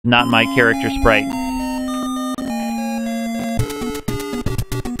Not my character sprite.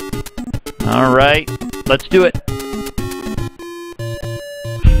 Alright, let's do it.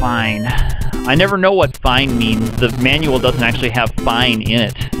 Fine. I never know what fine means. The manual doesn't actually have fine in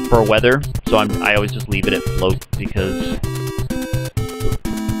it for weather, so I always just leave it at float because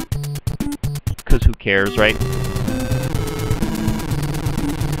who cares, right?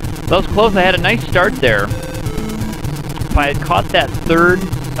 That was close. I had a nice start there. If I had caught that third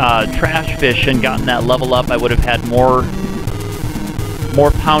trash fish and gotten that level up, I would have had more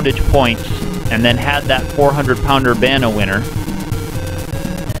poundage points, and then had that 400-pounder Bana winner.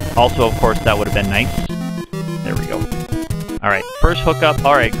 Also, of course, that would have been nice. There we go. Alright, first hookup.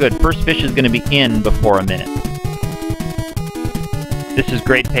 Alright, good. First fish is going to be in before a minute. This is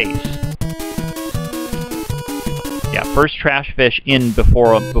great pace. Yeah, first trash fish in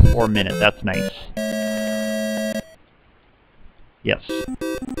before a minute. That's nice. Yes.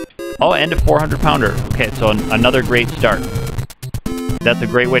 Oh, and a 400-pounder. Okay, so another great start. That's a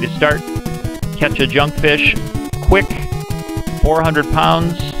great way to start. Catch a junk fish quick, 400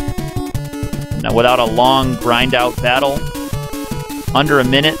 pounds, now without a long grind-out battle, under a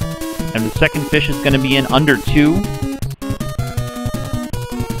minute, and the second fish is going to be in under 2.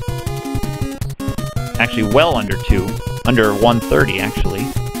 Actually, well under 2. Under 130, actually.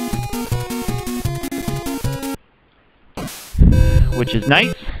 Which is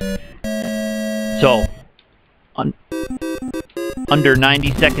nice. So, under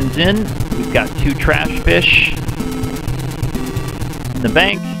 90 seconds in, we've got 2 trash fish in the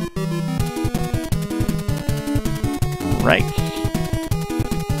bank. Alright.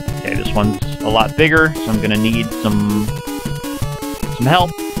 Okay, this one's a lot bigger, so I'm going to need some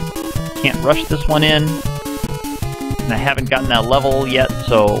help. Can't rush this one in. And I haven't gotten that level yet,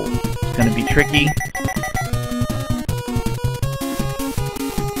 so it's going to be tricky.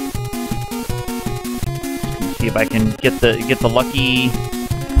 See if I can get the lucky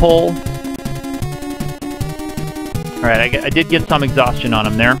pull. All right, I did get some exhaustion on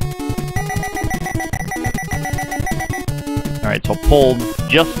him there. All right, so pulled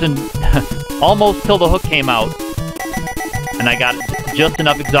just in almost till the hook came out, and I got just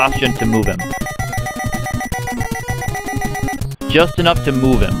enough exhaustion to move him. Just enough to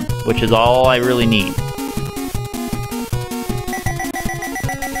move him, which is all I really need.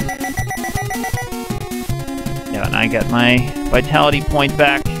 And I got my vitality point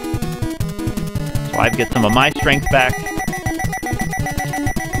back, so I get some of my strength back.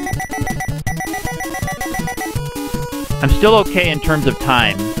 I'm still okay in terms of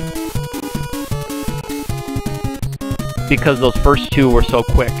time, because those first 2 were so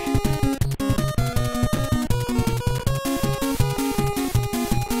quick.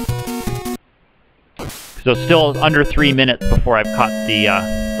 So still under 3 minutes before I've caught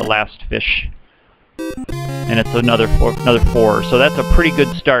the last fish. And it's another 4. So that's a pretty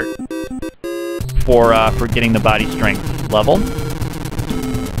good start for getting the body strength level.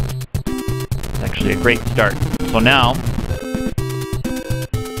 It's actually a great start. So now,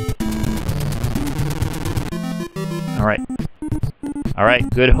 all right,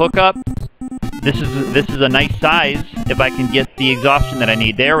 good hookup. This is a nice size if I can get the exhaustion that I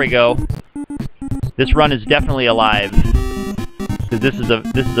need. There we go. This run is definitely alive. This is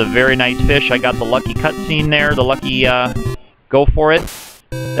a very nice fish. I got the lucky cutscene there, the lucky go for it.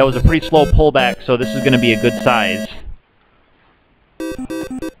 That was a pretty slow pullback, so this is going to be a good size.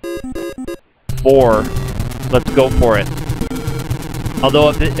 4. Let's go for it. Although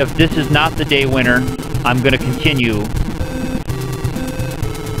if this is not the day winner, I'm going to continue.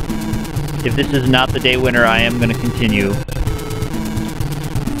 If this is not the day winner, I am going to continue.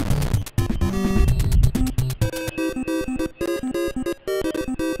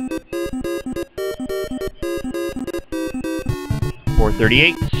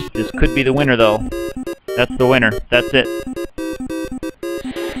 .438. This could be the winner, though. That's the winner. That's it.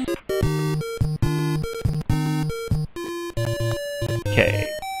 Okay.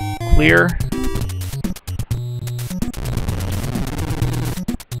 Clear.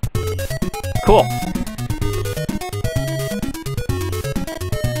 Cool.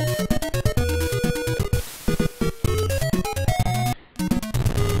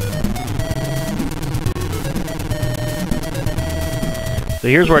 So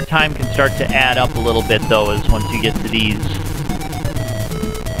here's where time can start to add up a little bit, though, is once you get to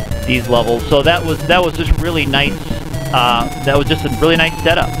these levels. So that was just really nice. That was just a really nice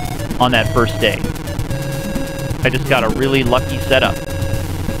setup on that first day. I just got a really lucky setup.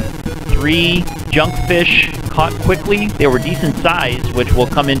 3 junk fish caught quickly. They were decent size, which will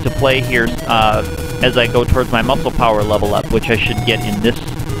come into play here as I go towards my muscle power level up, which I should get in this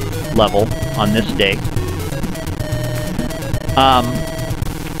level on this day.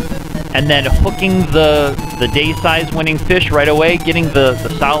 And then hooking the day size winning fish right away, getting the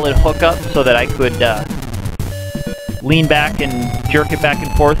solid hook up so that I could lean back and jerk it back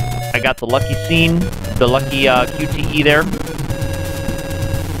and forth. I got the lucky scene, the lucky QTE there.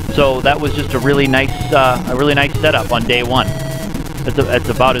 So that was just a really nice setup on day one. It's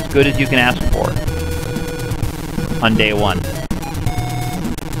about as good as you can ask for on day one.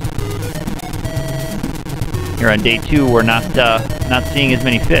 Here on day two, we're not seeing as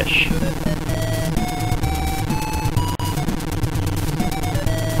many fish.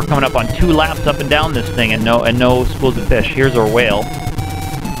 We're coming up on 2 laps up and down this thing, and no schools of fish. Here's our whale.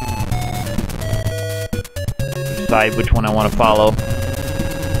 Decide which one I want to follow.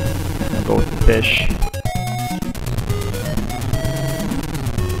 I'll go with the fish.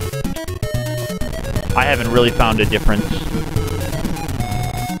 I haven't really found a difference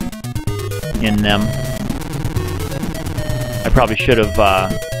in them. I probably should have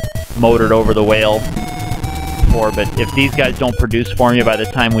motored over the whale before, but if these guys don't produce for me by the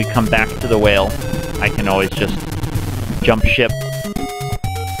time we come back to the whale, I can always just jump ship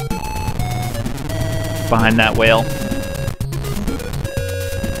behind that whale.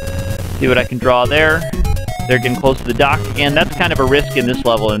 See what I can draw there. They're getting close to the dock again. That's kind of a risk in this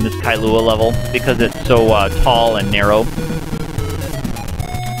level, in this Kailua level, because it's so tall and narrow.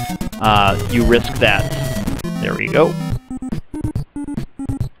 You risk that. There we go.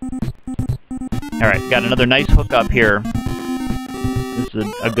 Alright, got another nice hook up here. This is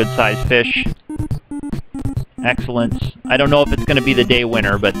a good sized fish. Excellent. I don't know if it's going to be the day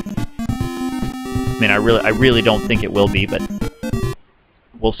winner, but I mean, I really don't think it will be, but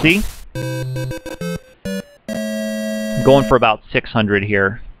we'll see. I'm going for about 600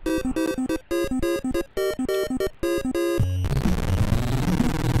 here.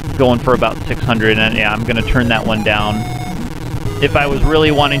 Going for about 600, and yeah, I'm going to turn that one down. If I was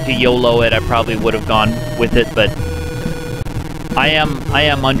really wanting to YOLO it, I probably would have gone with it, but I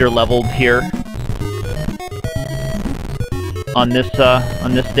am under-leveled here on this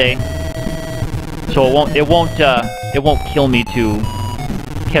day, so it won't kill me to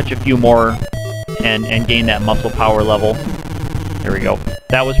catch a few more and gain that muscle power level. There we go.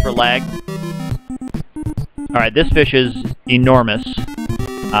 That was for lag. All right, this fish is enormous.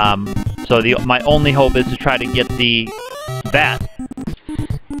 So my only hope is to try to get the bat.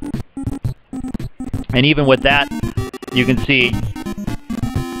 And even with that, you can see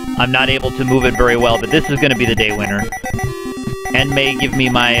I'm not able to move it very well, but this is going to be the day winner. And may give me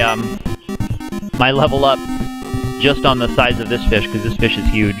my my level up just on the size of this fish, because this fish is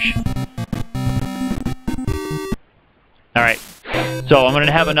huge. Alright, so I'm going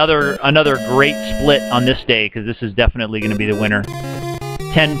to have another great split on this day, because this is definitely going to be the winner.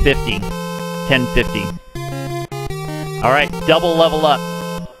 1050. 1050. Alright, double level up.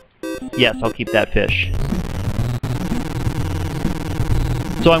 Yes, I'll keep that fish.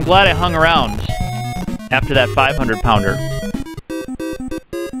 So I'm glad I hung around after that 500-pounder.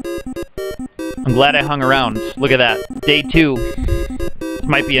 I'm glad I hung around. Look at that. Day 2. This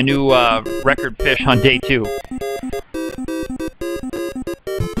might be a new record fish on day 2.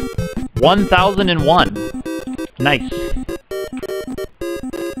 1001. Nice.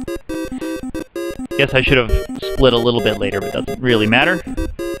 Guess I should have split a little bit later, but doesn't really matter.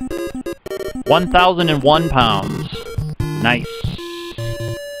 1,001 pounds. Nice.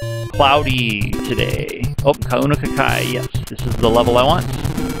 Cloudy today. Oh, Kauna Kakai. Yes, this is the level I want.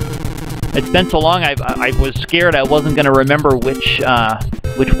 It's been so long, I was scared I wasn't going to remember which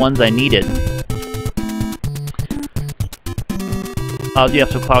ones I needed. Yeah,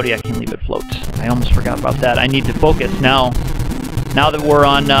 so cloudy, I can leave it float. I almost forgot about that. I need to focus now. Now that we're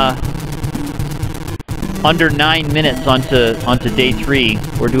on under 9 minutes onto day 3,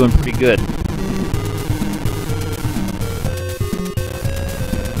 we're doing pretty good.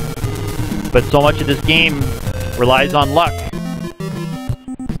 But so much of this game relies on luck.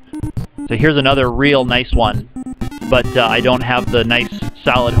 So here's another real nice one. But I don't have the nice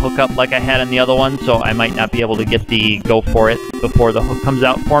solid hookup like I had on the other one, so I might not be able to get the go for it before the hook comes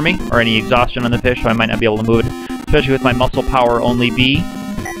out for me, or any exhaustion on the fish, so I might not be able to move it, especially with my muscle power only B.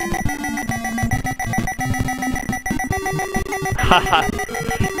 Haha,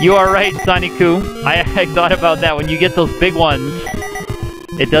 you are right, Soniku. I thought about that. When you get those big ones,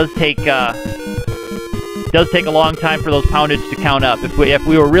 it does take a long time for those poundage to count up. If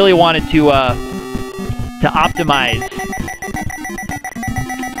we were really wanted to optimize,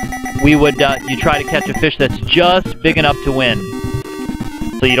 we would you try to catch a fish that's just big enough to win,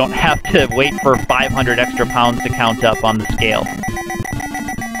 so you don't have to wait for 500 extra pounds to count up on the scale.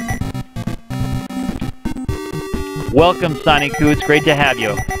 Welcome, Sonic-Coo. It's great to have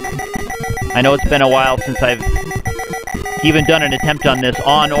you. I know it's been a while since I've even done an attempt on this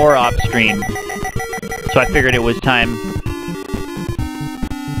on or off stream, so I figured it was time.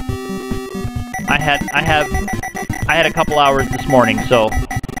 I had a couple hours this morning, so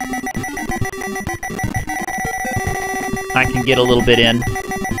I can get a little bit in.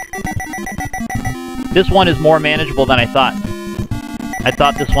 This one is more manageable than I thought. I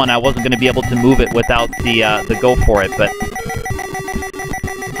thought this one I wasn't going to be able to move it without the go for it, but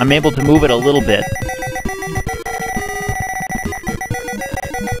I'm able to move it a little bit.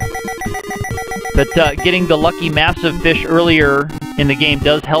 But getting the lucky massive fish earlier in the game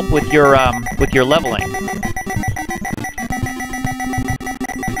does help with your leveling.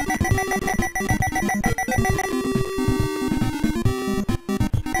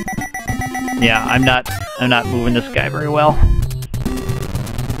 Yeah, I'm not moving this guy very well.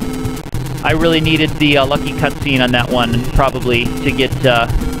 I really needed the lucky cutscene on that one, probably, to get to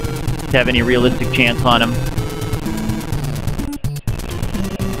have any realistic chance on him.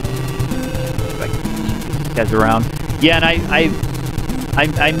 Guys around. Yeah, and I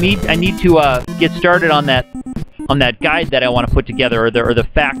need to get started on that guide that I want to put together, or the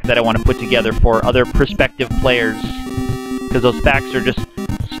fact that I want to put together for other prospective players, because those facts are just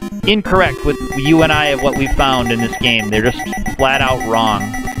incorrect with you and I of what we found in this game. They're just flat out wrong.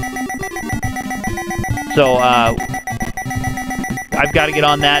 So I've got to get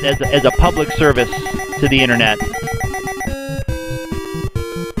on that as a public service to the internet.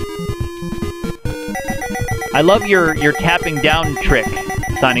 I love your tapping down trick,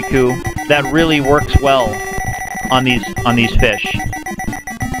 Sonic-Coo. That really works well on these fish.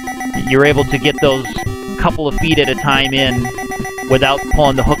 You're able to get those couple of feet at a time in without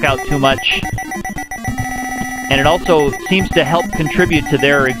pulling the hook out too much. And it also seems to help contribute to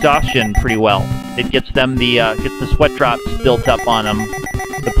their exhaustion pretty well. It gets them gets the sweat drops built up on them.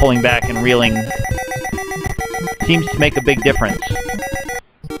 The pulling back and reeling seems to make a big difference.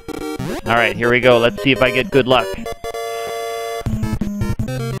 Alright, here we go. Let's see if I get good luck.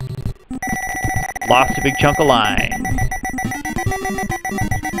 Lost a big chunk of line.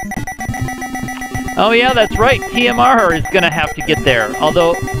 Oh yeah, that's right. TMR is going to have to get there.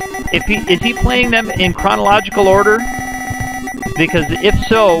 Although, is he playing them in chronological order? Because if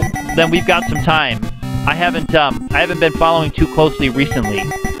so, then we've got some time. I haven't been following too closely recently,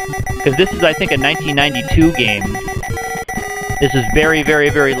 because this is, I think, a 1992 game. This is very, very,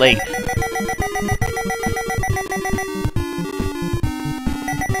 very late.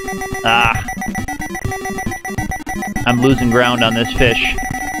 Ah. I'm losing ground on this fish.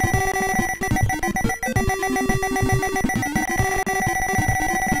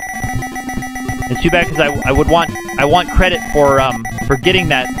 It's too bad, because I want credit for getting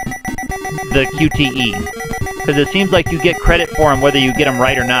the QTE, because it seems like you get credit for them whether you get them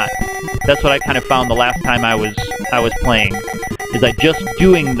right or not. That's what I kind of found the last time I was playing, is that just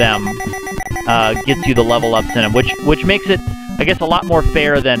doing them gets you the level ups in them, which makes it, I guess, a lot more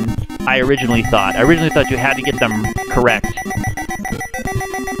fair than I originally thought. I originally thought you had to get them correct.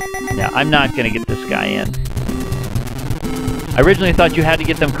 Yeah, I'm not going to get this guy in. I originally thought you had to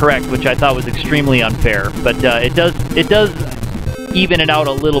get them correct, which I thought was extremely unfair, but it does even it out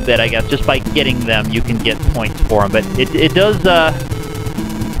a little bit, I guess. Just by getting them, you can get points for them, but it does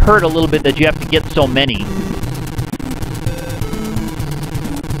hurt a little bit that you have to get so many.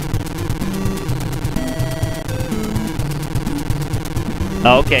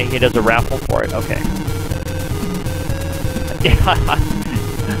 Oh, okay, he does a raffle for it. Okay.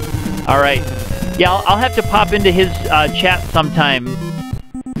 All right. Yeah, I'll have to pop into his chat sometime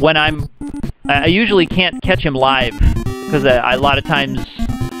when I usually can't catch him live, because a lot of times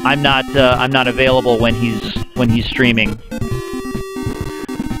I'm not available when he's streaming.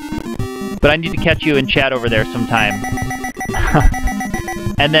 But I need to catch you in chat over there sometime.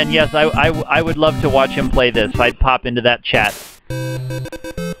 And then yes, I would love to watch him play this. I'd pop into that chat.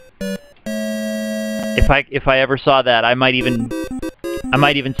 If I ever saw that, I might even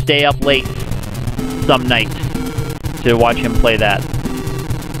stay up late some nights to watch him play that.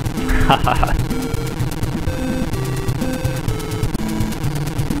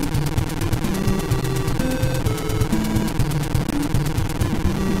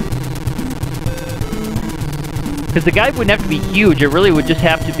 Because the guide wouldn't have to be huge, it really would just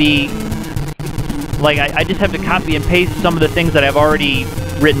have to be, like, I just have to copy and paste some of the things that I've already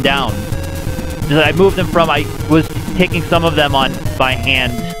written down. I moved them from, I was taking some of them by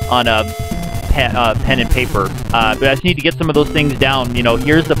hand on a pen and paper. But I just need to get some of those things down. You know,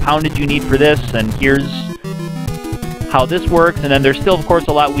 here's the poundage you need for this, and here's how this works. And then there's still, of course,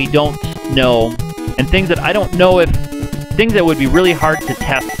 a lot we don't know and things that I don't know if... Things that would be really hard to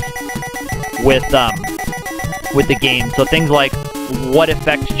test with the game. So things like what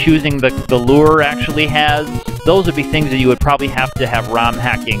effects choosing the lure actually has. Those would be things that you would probably have to have ROM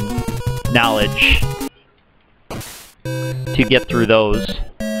hacking knowledge to get through those.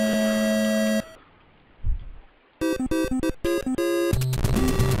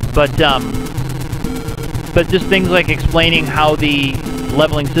 But just things like explaining how the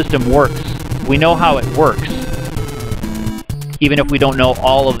leveling system works. We know how it works, even if we don't know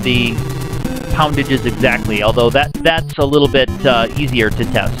all of the poundages exactly, although that's a little bit easier to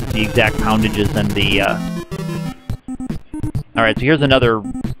test, the exact poundages and the... Alright, so here's another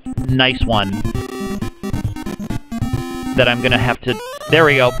nice one that I'm gonna have to... There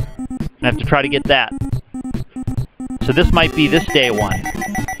we go. I have to try to get that. So this might be this day one.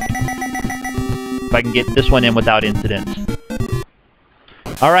 If I can get this one in without incidents.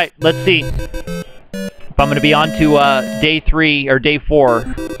 Alright, let's see. If I'm going to be on to day 3 or day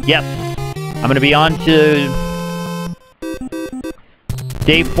 4. Yes, I'm going to be on to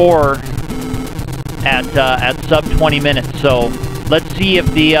day 4 at sub 20 minutes. So let's see if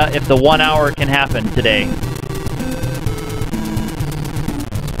the 1 hour can happen today.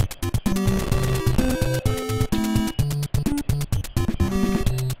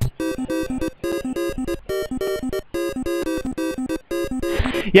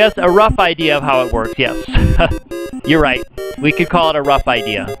 Yes, a rough idea of how it works, yes. You're right. We could call it a rough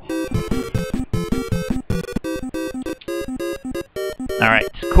idea. Alright,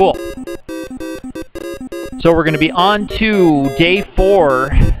 cool. So we're going to be on to day 4.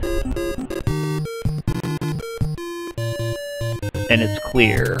 And it's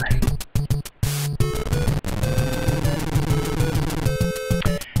clear.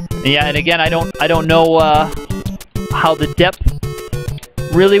 Yeah, and again, I don't know how the depth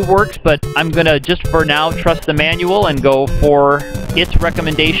really works, but I'm gonna just for now trust the manual and go for its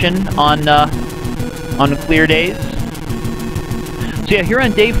recommendation on clear days. So yeah, here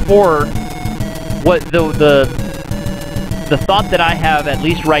on day 4, what the thought that I have, at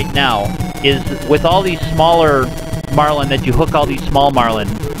least right now, is with all these smaller Marlin that you hook all these small Marlin,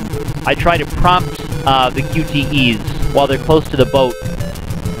 I try to prompt the QTEs while they're close to the boat.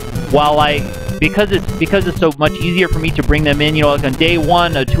 Because it's so much easier for me to bring them in, you know, like on day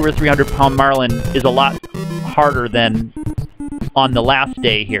 1, a 200 or 300 pound Marlin is a lot harder than on the last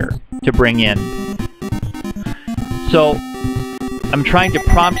day here to bring in. So I'm trying to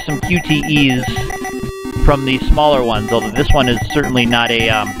prompt some QTEs from these smaller ones, although this one is certainly not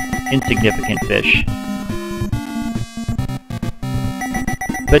a insignificant fish.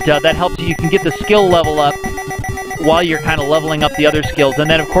 But that helps you can get the skill level up while you're kind of leveling up the other skills. And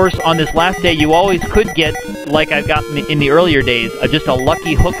then, of course, on this last day, you always could get, like I've gotten in the earlier days, just a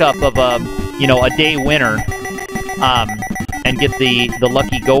lucky hookup of a day winner, and get the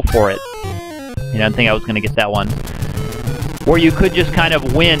lucky go for it. I didn't think I was going to get that one. Or you could just kind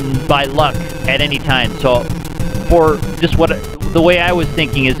of win by luck at any time. So, for just the way I was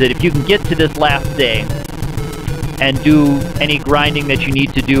thinking is that if you can get to this last day and do any grinding that you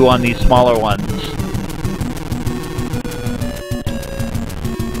need to do on these smaller ones.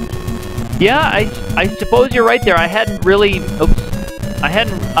 Yeah, I suppose you're right there. I hadn't really... Oops. I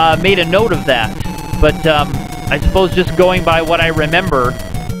hadn't made a note of that. But I suppose just going by what I remember,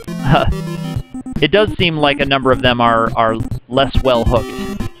 it does seem like a number of them are less well hooked.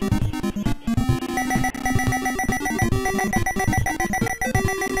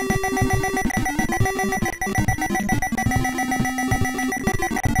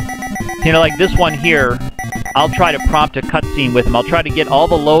 You know, like this one here, I'll try to prompt a cutscene with him. I'll try to get all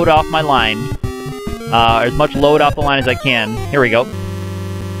the load off my line, as much load off the line as I can. Here we go.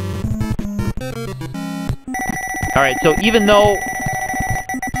 Alright, so even though...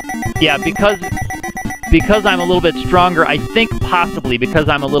 Yeah, because I'm a little bit stronger, I think possibly because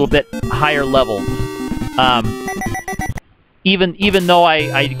I'm a little bit higher level, even though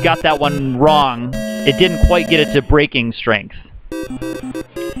I got that one wrong, it didn't quite get it to breaking strength.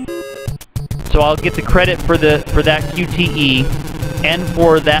 So I'll get the credit for that QTE, and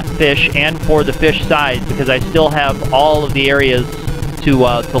for that fish, and for the fish size, because I still have all of the areas to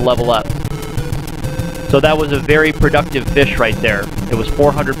level up. So that was a very productive fish right there. It was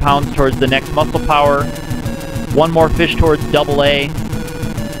 400 pounds towards the next muscle power, one more fish towards AA,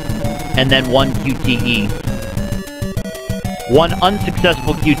 and then one QTE. One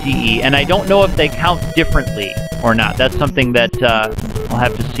unsuccessful QTE, and I don't know if they count differently or not. That's something that I'll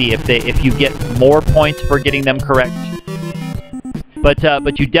have to see if you get more points for getting them correct.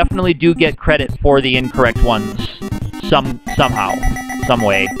 But you definitely do get credit for the incorrect ones somehow, some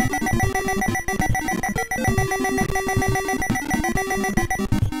way.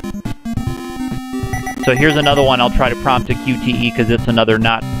 So here's another one. I'll try to prompt a QTE because it's another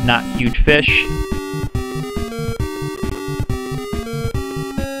not huge fish.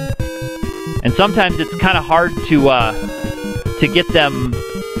 And sometimes it's kind of hard to get them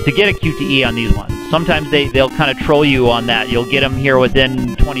to get a QTE on these ones. Sometimes they'll kind of troll you on that. You'll get them here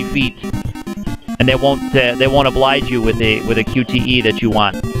within 20 feet, and they won't oblige you with a QTE that you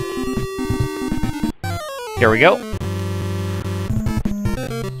want. Here we go.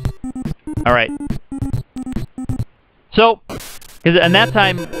 All right. So, and that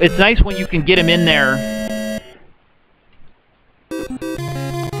time, it's nice when you can get him in there.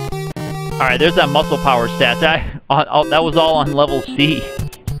 All right, there's that muscle power stat. That was all on level C.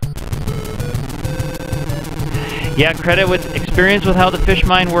 Yeah, credit with experience with how the fish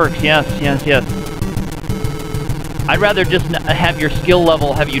mine works. Yes, yes, yes. I'd rather just have your skill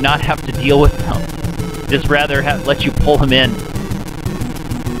level, have you not have to deal with them. Just rather let you pull them in.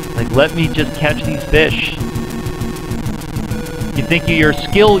 Like, let me just catch these fish. You think your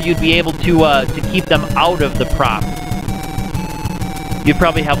skill, you'd be able to keep them out of the prop. You'd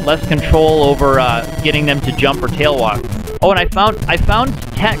probably have less control over getting them to jump or tail walk. Oh, and I found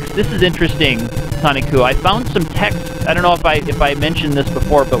text. This is interesting, Sonic-Ku. I found some text. I don't know if I mentioned this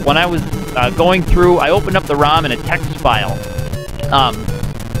before, but when I was going through, I opened up the ROM in a text file.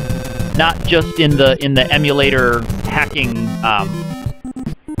 Not just in the emulator hacking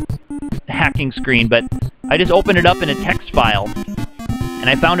screen, but I just opened it up in a text file, and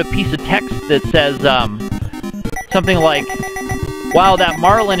I found a piece of text that says something like, "Wow, that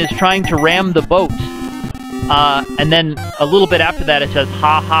Marlin is trying to ram the boat." And then a little bit after that, it says,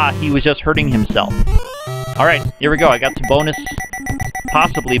 "Ha ha, he was just hurting himself." All right, here we go. I got some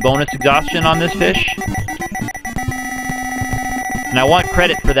possibly bonus exhaustion on this fish. And I want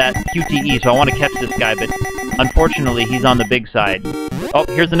credit for that QTE, so I want to catch this guy, but unfortunately, he's on the big side. Oh,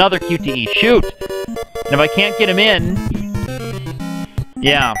 here's another QTE. Shoot! And if I can't get him in...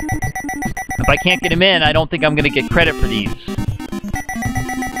 Yeah. If I can't get him in, I don't think I'm going to get credit for these.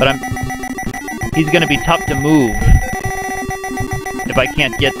 But he's going to be tough to move if I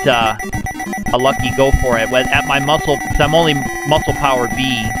can't get a lucky go for it. At my muscle... Because I'm only muscle power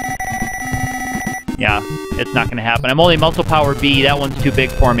B. Yeah, it's not going to happen. I'm only muscle power B. That one's too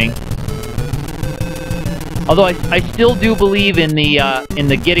big for me. Although I still do believe in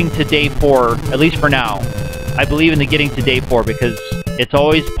the getting to day 4, at least for now. I believe in the getting to day 4 because it's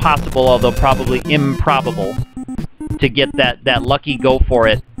always possible, although probably improbable, to get that lucky go for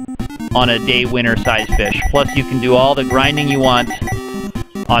it on a day winner size fish. Plus, you can do all the grinding you want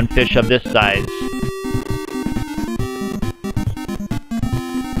on fish of this size.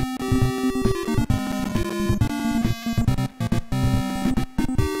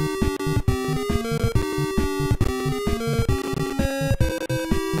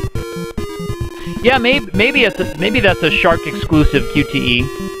 Yeah, maybe that's a Shark exclusive QTE.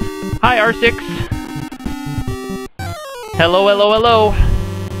 Hi, R6. Hello, hello, hello.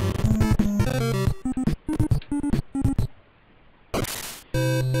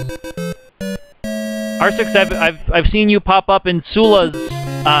 R6, I've seen you pop up in Sula's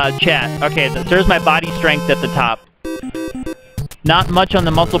chat. Okay, there's my body strength at the top. Not much on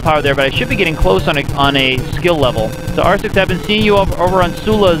the muscle power there, but I should be getting close on a skill level. So R6, I've been seeing you over on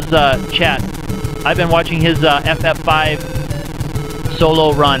Sula's chat. I've been watching his FF5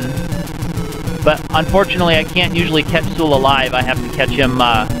 solo run, but unfortunately I can't usually catch Sula live. I have to catch him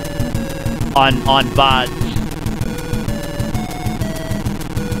on VODs.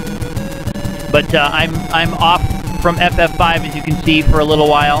 But I'm off from FF5, as you can see, for a little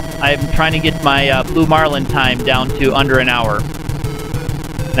while. I'm trying to get my Blue Marlin time down to under an hour.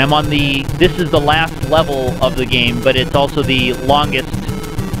 And I'm on this is the last level of the game, but it's also the longest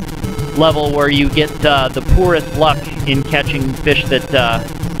level where you get the poorest luck in catching fish that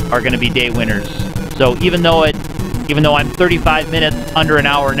are going to be day winners. So even though I'm 35 minutes under an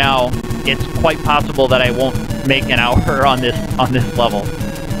hour now, it's quite possible that I won't make an hour on this level.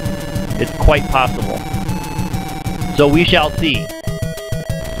 It's quite possible. So we shall see.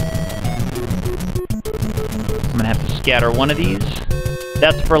 I'm gonna have to scatter one of these.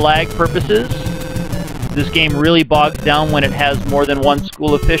 That's for lag purposes. This game really bogs down when it has more than one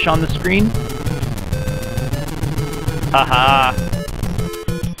school of fish on the screen. Haha.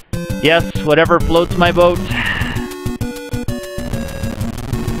 Yes, whatever floats my boat.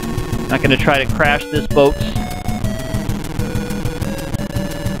 Not gonna try to crash this boat.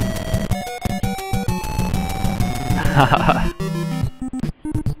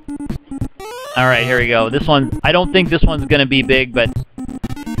 Alright, here we go. This one, I don't think this one's gonna be big, but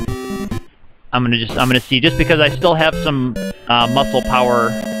I'm gonna see, just because I still have some muscle power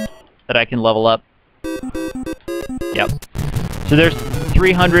that I can level up. Yep. So there's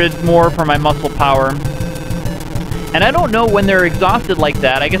 300 more for my muscle power. And I don't know when they're exhausted like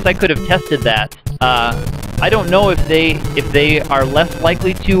that. I guess I could have tested that. I don't know if they are less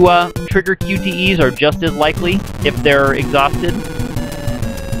likely to trigger QTEs or just as likely if they're exhausted.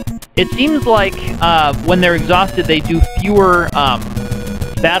 It seems like when they're exhausted, they do fewer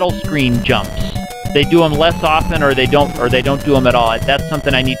battle screen jumps. They do them less often, or they don't do them at all. That's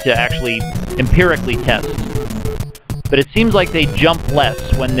something I need to actually empirically test. But it seems like they jump less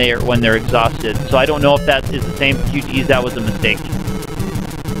when they're exhausted. So I don't know if that is the same for QTEs. That was a mistake.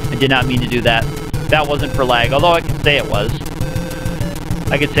 I did not mean to do that. That wasn't for lag, although I could say it was.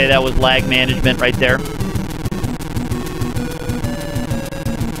 I could say that was lag management right there.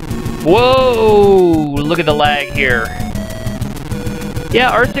 Whoa! Look at the lag here.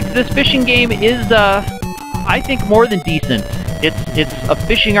 Yeah, R6, this fishing game is, I think, more than decent. It's a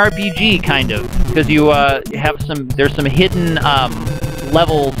fishing RPG, kind of, because you have there's some hidden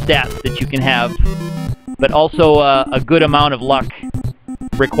level stats that you can have, but also a good amount of luck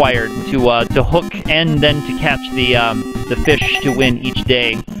required to hook and then to catch the fish to win each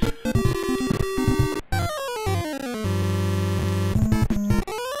day.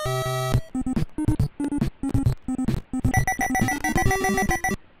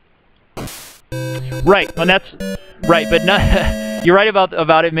 Right, and that's right, but not, you're right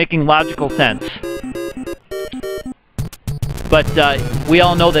about it making logical sense. But we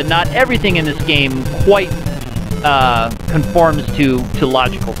all know that not everything in this game quite conforms to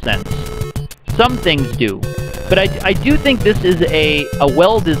logical sense. Some things do, but I do think this is a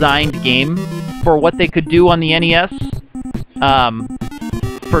well-designed game for what they could do on the NES,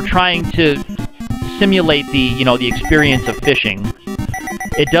 for trying to simulate the experience of fishing.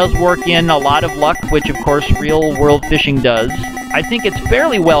 It does work in a lot of luck, which of course real-world fishing does. I think it's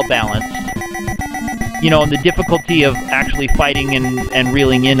fairly well-balanced. The difficulty of actually fighting and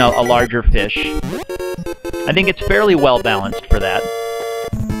reeling in a larger fish. I think it's fairly well-balanced for that.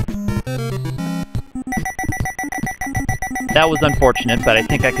 That was unfortunate, but I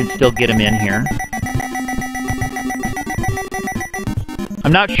think I can still get him in here.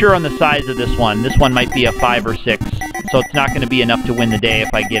 I'm not sure on the size of this one. This one might be a 5 or 6. So it's not going to be enough to win the day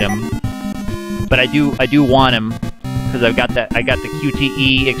if I get him. But I do want him because I got the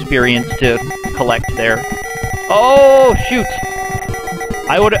QTE experience to collect there. Oh shoot!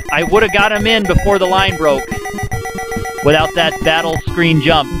 I would have got him in before the line broke. Without that battle screen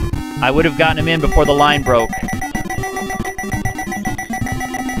jump, I would have gotten him in before the line broke.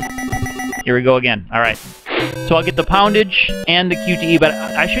 Here we go again. All right. So I'll get the poundage and the QTE, but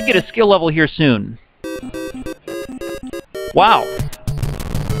I should get a skill level here soon. Wow.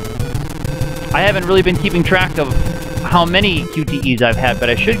 I haven't really been keeping track of how many QTEs I've had, but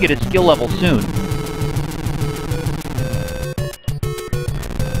I should get a skill level soon.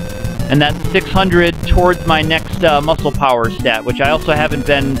 And that's 600 towards my next muscle power stat, which I also haven't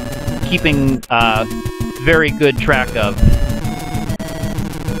been keeping very good track of.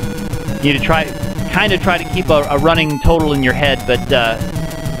 You need to kind of try to keep a running total in your head, but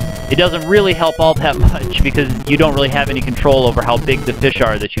it doesn't really help all that much because you don't really have any control over how big the fish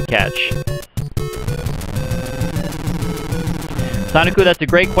are that you catch. Soniku, that's a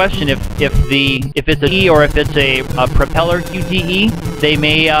great question. If it's a E or if it's a propeller QTE, they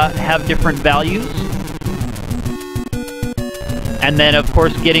may have different values. And then, of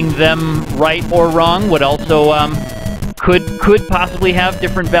course, getting them right or wrong would also could possibly have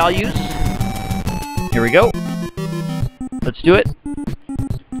different values. Here we go. Let's do it.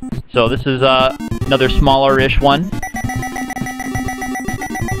 So this is another smaller-ish one.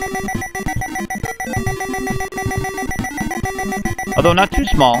 Although not too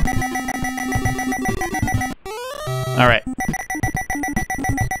small. All right.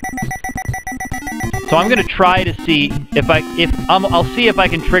 So I'm gonna try to see if I'll see if I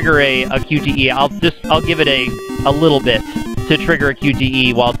can trigger a QTE. I'll give it a little bit to trigger a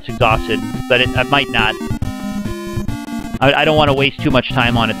QTE while it's exhausted, but I might not. I don't want to waste too much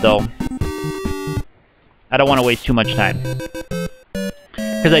time on it, though. I don't want to waste too much time.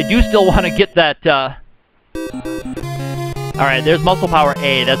 Because I do still want to get that, Alright, there's muscle power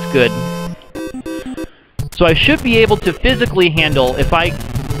A, that's good. So I should be able to physically handle,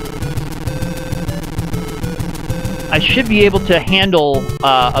 I should be able to handle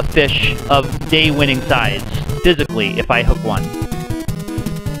a fish of day-winning size, physically, if I hook one.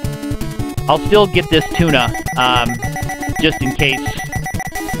 I'll still get this tuna, just in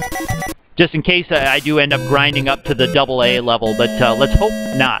case I do end up grinding up to the AA level, but let's hope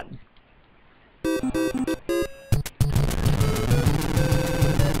not.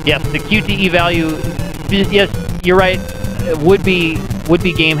 Yes, the QTE value, yes, you're right. It would be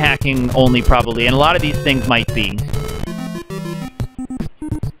game hacking only probably, and a lot of these things might be.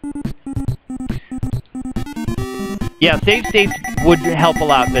 Yeah, save states would help a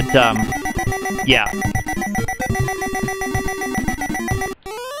lot, but yeah,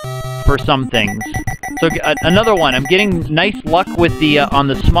 for some things. So another one. I'm getting nice luck with the on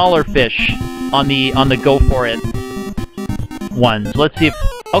the smaller fish on the go for it ones. Let's see if.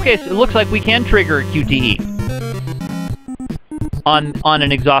 Okay, so it looks like we can trigger a QTE on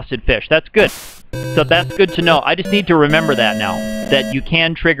an exhausted fish. That's good. So that's good to know. I just need to remember that now, that you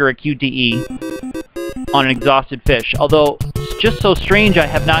can trigger a QTE on an exhausted fish. Although, it's just so strange I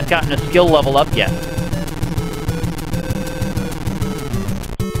have not gotten a skill level up yet.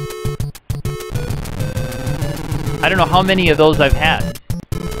 I don't know how many of those I've had.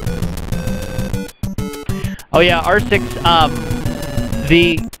 Oh yeah, R6,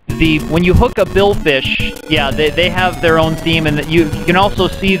 when you hook a billfish, yeah, they have their own theme, and you can also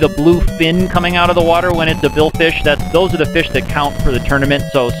see the blue fin coming out of the water when it's a billfish. Those are the fish that count for the tournament.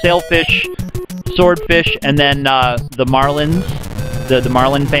 So sailfish, swordfish, and then the marlins, the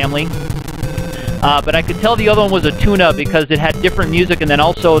marlin family. But I could tell the other one was a tuna because it had different music, and then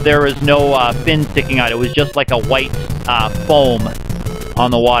also there was no fin sticking out. It was just like a white foam on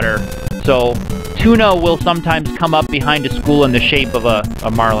the water. So tuna will sometimes come up behind a school in the shape of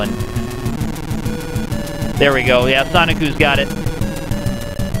a marlin. There we go. Yeah, Sonicu's got it.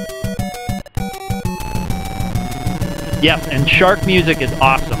 Yes, and shark music is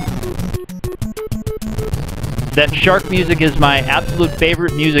awesome. That shark music is my absolute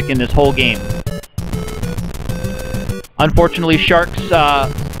favorite music in this whole game. Unfortunately, sharks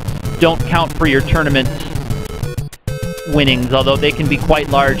don't count for your tournament winnings, although they can be quite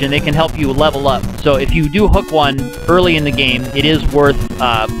large and they can help you level up. So if you do hook one early in the game, it is worth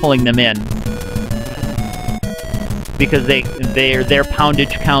pulling them in, because their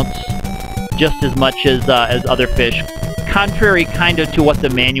poundage counts just as much as other fish. Contrary kind of to what the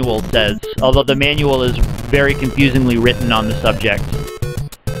manual says, although the manual is very confusingly written on the subject.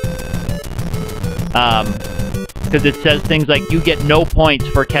 Because it says things like, you get no points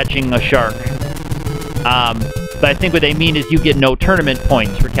for catching a shark. But I think what they mean is you get no tournament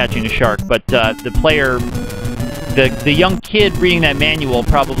points for catching a shark. But the player, the young kid reading that manual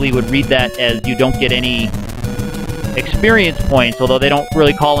probably would read that as you don't get any experience points, although they don't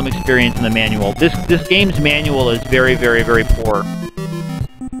really call them experience in the manual. This game's manual is very, very, very poor.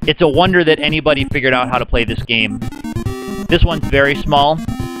 It's a wonder that anybody figured out how to play this game. This one's very small,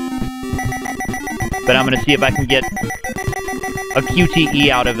 but I'm going to see if I can get a QTE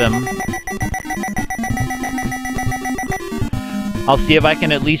out of him. I'll see if I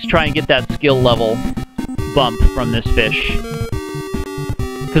can at least try and get that skill level bump from this fish.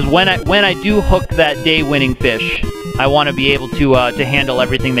 Because when I do hook that day-winning fish, I want to be able to handle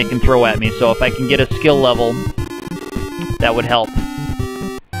everything they can throw at me. So if I can get a skill level, that would help.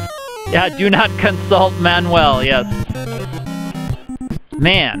 Yeah, do not consult Manuel, yes.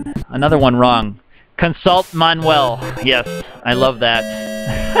 Man, another one wrong. Consult Manuel. Yes, I love that.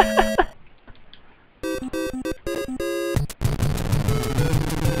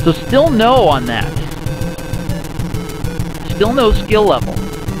 So still no on that. Still no skill level.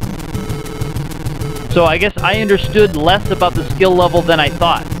 So I guess I understood less about the skill level than I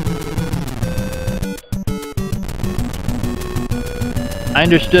thought. I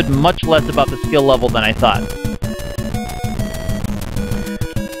understood much less about the skill level than I thought.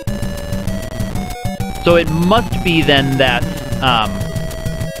 So it must be then that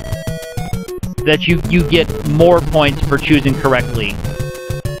that you get more points for choosing correctly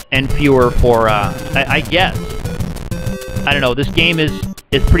and fewer for I guess. I don't know. This game is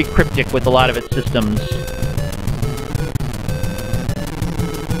pretty cryptic with a lot of its systems.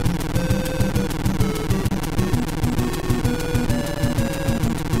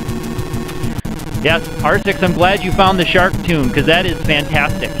 Yes, R6, I'm glad you found the shark tune, because that is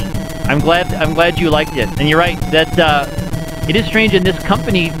fantastic. I'm glad you liked it. And you're right, that it is strange, and this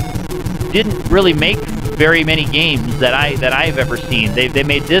company didn't really make very many games that I've ever seen. They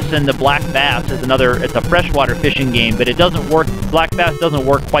made this, and the Black Bass is another. It's a freshwater fishing game, but it doesn't work. Black Bass doesn't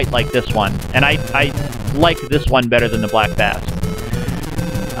work quite like this one, and I like this one better than the Black Bass.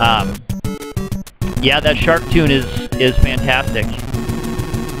 Yeah, that shark tune is fantastic.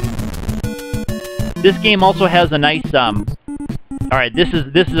 This game also has a nice all right, this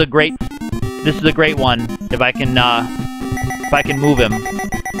is a great one if I can move him.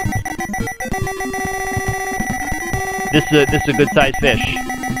 This is a good sized fish.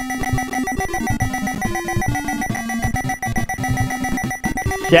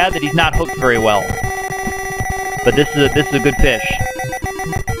 Sad that he's not hooked very well. but this is a good fish.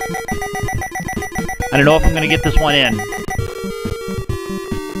 I don't know if I'm gonna get this one in.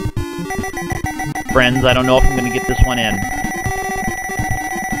 Friends, I don't know if I'm gonna get this one in.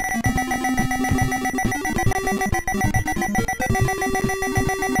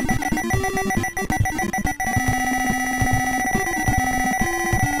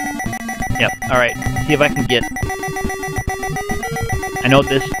 Yep, alright. See if I can get... I know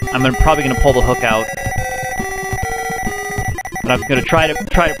this... I'm probably gonna pull the hook out. But I'm gonna try to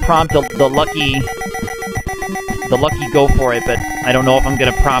prompt the lucky go for it, but I don't know if I'm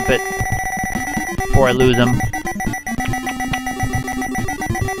gonna prompt it before I lose him.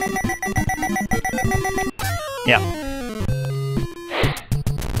 Yeah.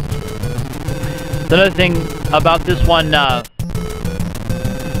 Another thing about this one,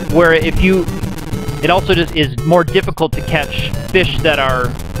 where it also just is more difficult to catch fish that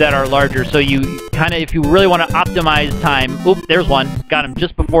are larger. So you kind of, if you really want to optimize time, oop, there's one, got him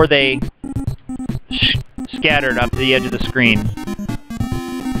just before they scattered up to the edge of the screen.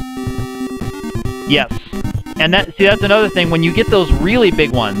 Yes, and that's another thing. When you get those really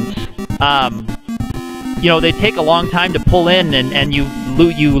big ones, you know, they take a long time to pull in, and you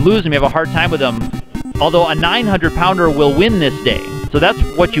lose them. You have a hard time with them. Although a 900-pounder will win this day. So that's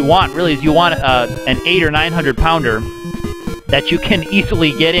what you want, really, is you want an 800 or 900-pounder that you can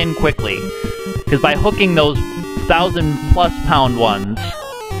easily get in quickly. Because by hooking those 1,000-plus-pound ones...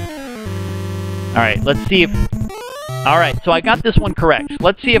 Alright, let's see if... Alright, so I got this one correct.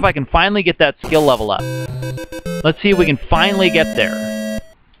 Let's see if I can finally get that skill level up. Let's see if we can finally get there.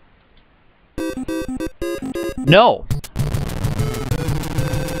 No!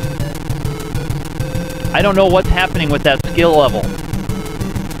 I don't know what's happening with that skill level.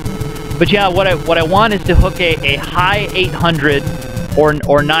 But yeah, what I want is to hook a high 800 or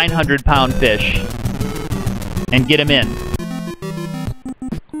 900-pound fish and get him in.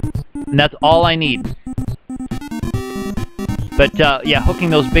 And that's all I need. But yeah, hooking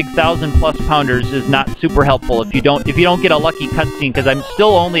those big 1,000-plus pounders is not super helpful if you don't get a lucky cutscene, because I'm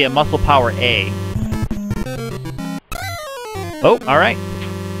still only at muscle power A. Oh, all right.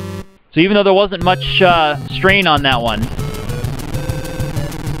 So even though there wasn't much strain on that one,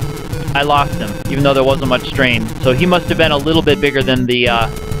 I lost him, even though there wasn't much strain. So he must have been a little bit bigger than the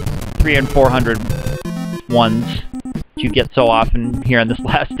 300 and 400 ones that you get so often here on this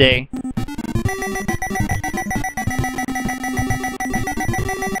last day.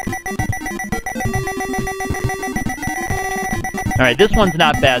 Alright, this one's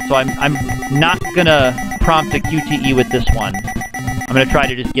not bad, so I'm not gonna prompt a QTE with this one. I'm gonna try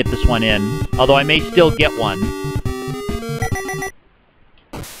to just get this one in, although I may still get one.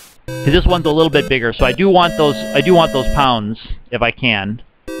 Because this one's a little bit bigger, so I do want those pounds if I can.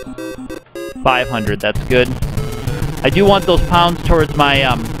 500, that's good. I do want those pounds towards my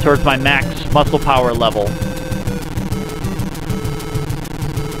max muscle power level.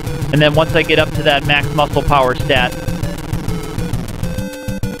 And then once I get up to that max muscle power stat,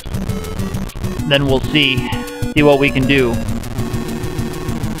 then we'll see what we can do.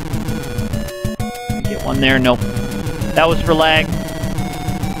 Get one there, nope. That was for lag.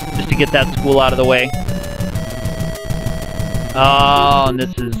 Just to get that school out of the way. Oh, and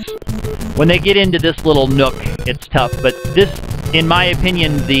this is... When they get into this little nook, it's tough. But this, in my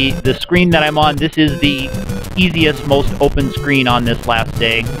opinion, the screen that I'm on, this is the easiest, most open screen on this last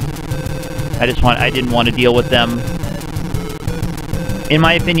day. I didn't want to deal with them. In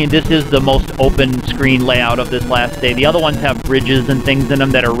my opinion, this is the most open screen layout of this last day. The other ones have bridges and things in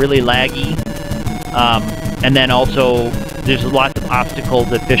them that are really laggy. And then also, there's lots of obstacles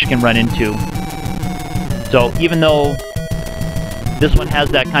that fish can run into. So even though this one has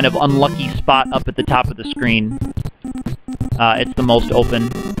that kind of unlucky spot up at the top of the screen, it's the most open.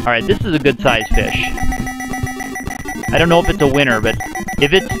 Alright, this is a good sized fish. I don't know if it's a winner, but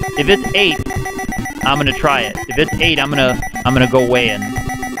if it's 8, I'm gonna try it. If it's 8, I'm gonna go weigh in.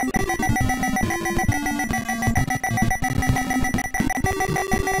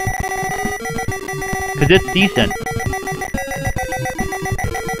 Cause it's decent.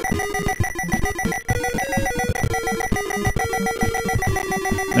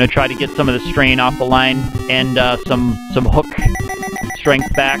 I'm gonna try to get some of the strain off the line and some hook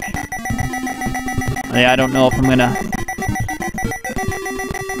strength back. Yeah, I don't know if I'm gonna...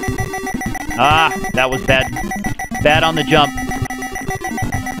 Ah, that was bad. Bad on the jump.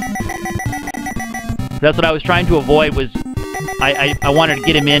 That's what I was trying to avoid, was I wanted to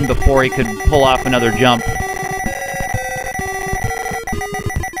get him in before he could pull off another jump.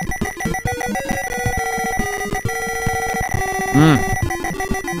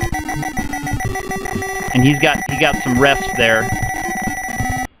 And he got some rest there.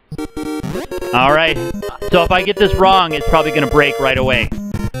 All right. So if I get this wrong, it's probably going to break right away.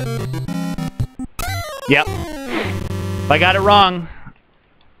 Yep. If I got it wrong...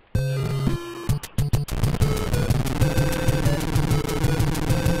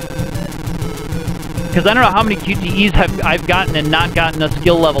 Because I don't know how many QTEs I've gotten and not gotten a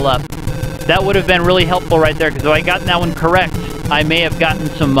skill level up. That would have been really helpful right there, because if I got that one correct, I may have gotten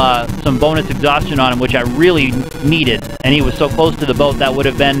some bonus exhaustion on him, which I really needed. And he was so close to the boat, that would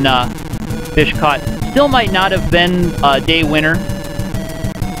have been fish caught. Still might not have been a day winner.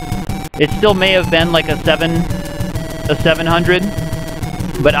 It still may have been like a 700.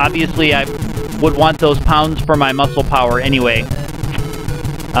 But obviously I would want those pounds for my muscle power anyway.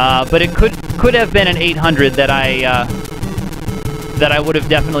 But it could have been an 800 that I would have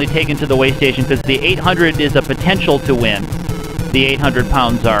definitely taken to the weigh station, because the 800 is a potential to win. The 800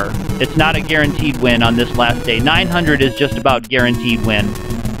 pounds are. It's not a guaranteed win on this last day. 900 is just about guaranteed win.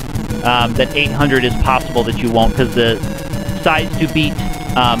 That 800 is possible that you won't, because the size to beat,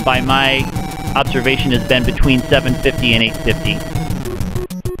 by my observation, has been between 750 and 850.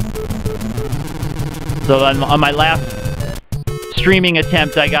 So on my last streaming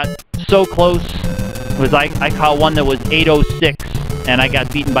attempt, I got so close. I caught one that was 806, and I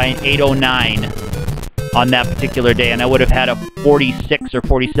got beaten by an 809 on that particular day, and I would have had a 46 or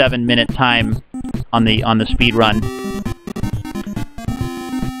 47 minute time on the speed run.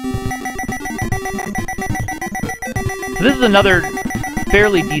 So this is another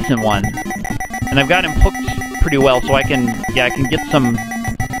fairly decent one, and I've got him hooked pretty well, so I can get some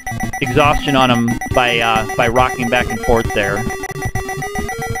exhaustion on him by rocking back and forth there.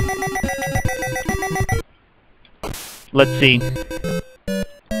 Let's see.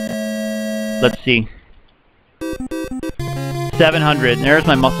 Let's see. 700. There's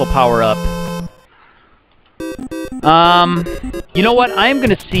my muscle power up. You know what? I am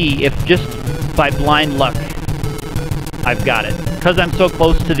going to see if just by blind luck I've got it, because I'm so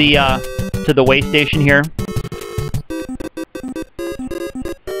close to the weigh station here.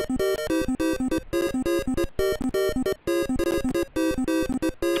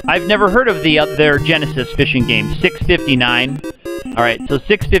 I've never heard of their Genesis fishing game, 659. All right, so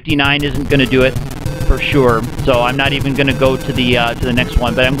 659 isn't going to do it for sure. So I'm not even going to go to the next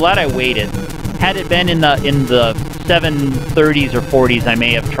one. But I'm glad I waited. Had it been in the 730s or 40s, I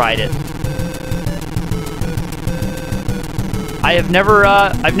may have tried it. I've never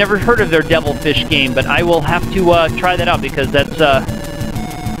heard of their devilfish game, but I will have to try that out, because that's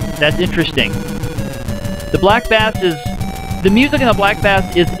interesting. The black bass is. The music in the black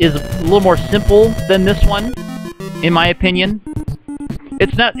bass is a little more simple than this one, in my opinion.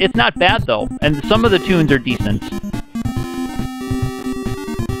 It's not bad though, and some of the tunes are decent.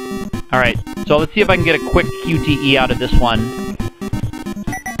 All right, so let's see if I can get a quick QTE out of this one.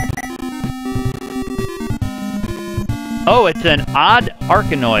 Oh, it's an odd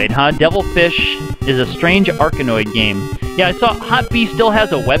Arkanoid, huh? Devilfish is a strange Arkanoid game. Yeah, I saw Hot Bee still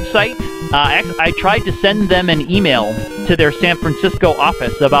has a website. I tried to send them an email to their San Francisco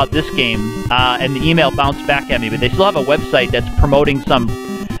office about this game, and the email bounced back at me, but they still have a website that's promoting some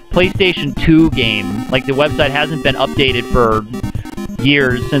PlayStation 2 game. Like, the website hasn't been updated for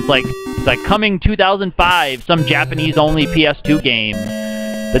years, since it's like coming 2005, some Japanese-only PS2 game.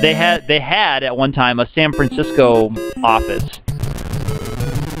 But they had at one time a San Francisco office.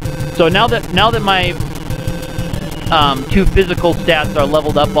 So now that my 2 physical stats are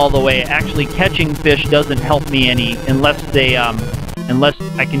leveled up all the way, actually catching fish doesn't help me any unless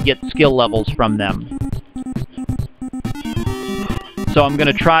I can get skill levels from them. So I'm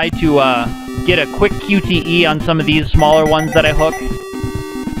gonna try to get a quick QTE on some of these smaller ones that I hook,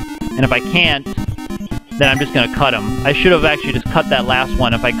 and if I can't, then I'm just gonna cut them. I should have actually just cut that last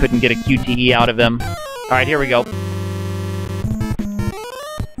one if I couldn't get a QTE out of him. All right, here we go.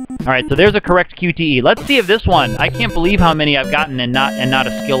 All right, so there's a correct QTE. Let's see if this one. I can't believe how many I've gotten and not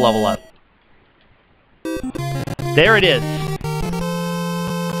a skill level up. There it is.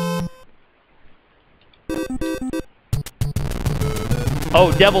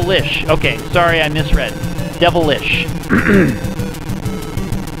 Oh, devilish. Okay, sorry, I misread. Devilish.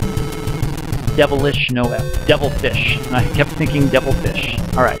 Devilish, no F. Devilfish. I kept thinking devilfish.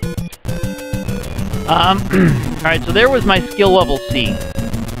 All right. All right, so there was my skill level C.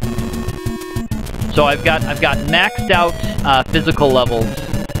 So I've got maxed out physical levels,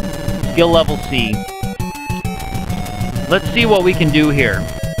 skill level C. Let's see what we can do here.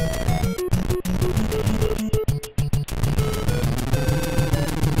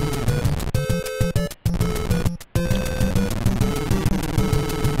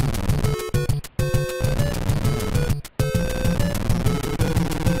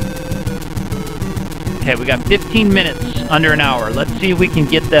 we got 15 minutes, under an hour. Let's see if we can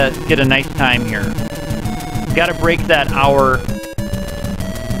get a nice time here. Got to break that hour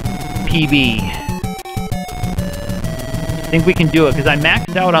PB. I think we can do it because I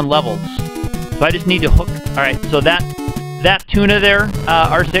maxed out on levels, so I just need to hook. All right, so that tuna there,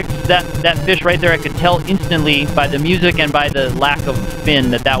 R6, that fish right there, I could tell instantly by the music and by the lack of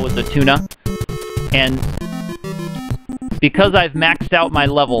fin that was a tuna. And because I've maxed out my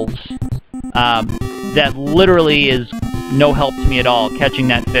levels, that literally is no help to me at all, catching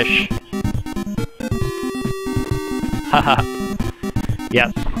that fish. Haha.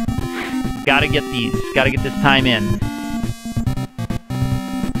 Yes. Gotta get these. Gotta get this time in.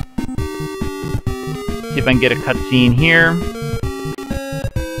 See if I can get a cutscene here.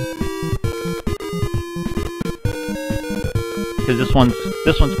 Because this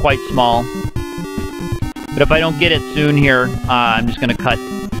one's quite small. But if I don't get it soon here, I'm just gonna cut.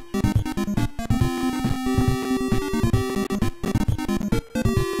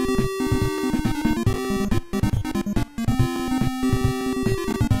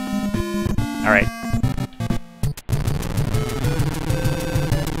 Alright.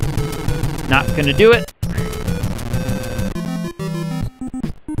 Not gonna do it.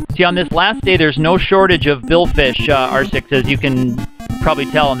 See, on this last day, there's no shortage of billfish, R6, as you can probably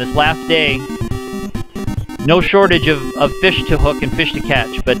tell. On this last day, no shortage of fish to hook and fish to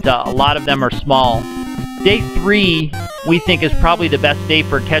catch, but a lot of them are small. Day 3, we think, is probably the best day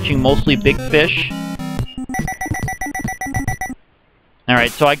for catching mostly big fish.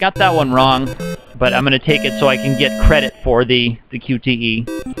 Alright, so I got that one wrong, but I'm going to take it so I can get credit for the QTE.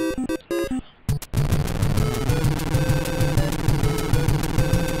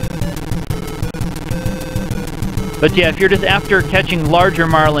 But yeah, if you're just after catching larger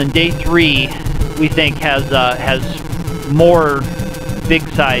marlin, day 3, we think has more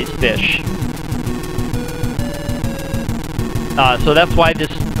big-size fish. So that's why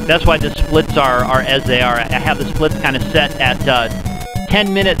the splits are as they are. I have the splits kind of set at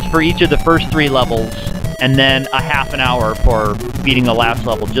 10 minutes for each of the first 3 levels, and then a half an hour for beating the last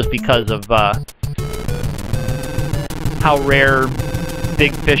level, just because of how rare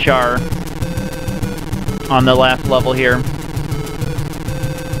big fish are on the last level here.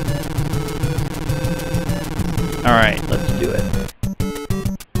 Alright, let's do it.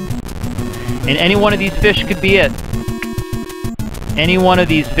 And any one of these fish could be it. Any one of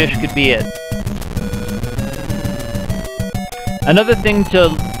these fish could be it. Another thing to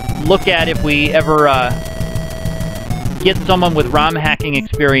look at if we ever get someone with ROM hacking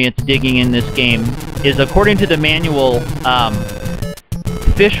experience digging in this game is, according to the manual,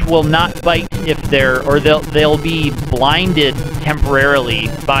 fish will not bite if they'll be blinded temporarily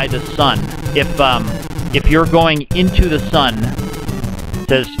by the sun. If you're going into the sun, it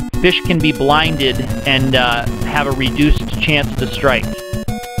says fish can be blinded and have a reduced chance to strike.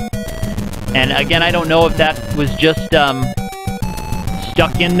 And again, I don't know if that was just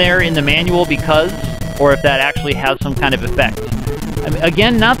stuck in there in the manual because, or if that actually has some kind of effect. I mean,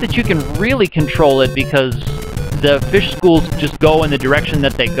 again, not that you can really control it because the fish schools just go in the direction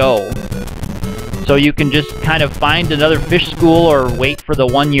that they go. So you can just kind of find another fish school or wait for the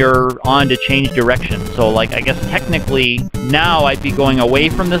one you're on to change direction. So, like, I guess technically now I'd be going away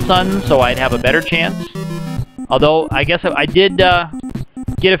from the sun, so I'd have a better chance. Although, I guess I did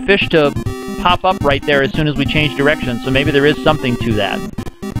get a fish to pop up right there as soon as we changed direction, so maybe there is something to that.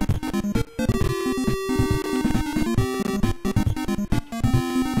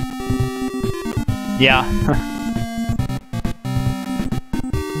 Yeah.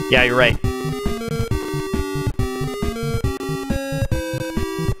 Yeah, you're right.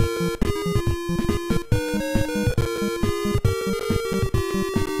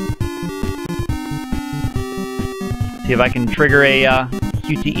 See if I can trigger a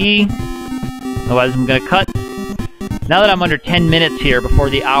QTE. Otherwise, I'm going to cut. Now that I'm under 10 minutes here before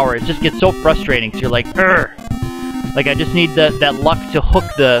the hour, it just gets so frustrating because you're like, "Urgh!" Like, I just need that luck to hook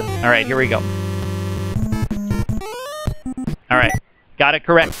the... Alright, here we go. Alright, got it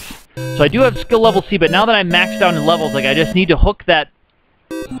correct. So I do have skill level C, but now that I'm maxed out in levels, like, I just need to hook that...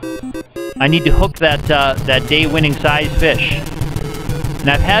 I need to hook that day-winning size fish. And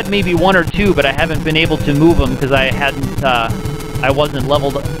I've had maybe 1 or 2, but I haven't been able to move them because I hadn't... I wasn't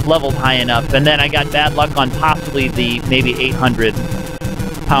leveled high enough, and then I got bad luck on possibly the maybe 800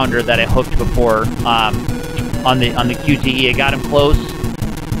 pounder that I hooked before on the QTE. I got him close,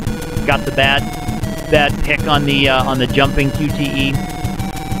 got the bad pick on the jumping QTE,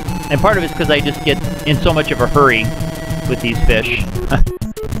 and part of it's because I just get in so much of a hurry with these fish.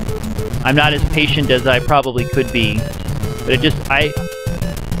 I'm not as patient as I probably could be, but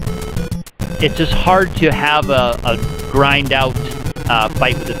it's just hard to have a grind out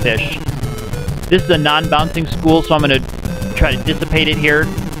fight with the fish. This is a non-bouncing school, so I'm going to try to dissipate it here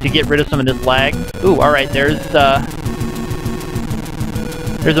to get rid of some of this lag. Ooh, alright, there's a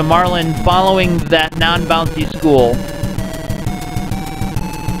Marlin following that non-bouncy school.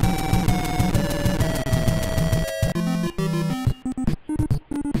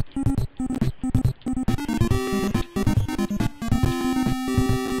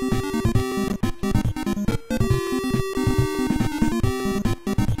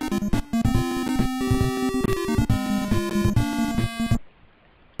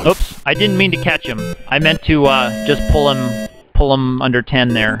 Oops, I didn't mean to catch him. I meant to just pull him under 10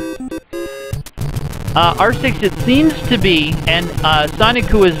 there. R6, it seems to be, and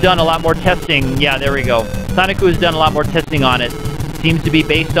Sonicu has done a lot more testing. Yeah, there we go. Sonicu has done a lot more testing on it. Seems to be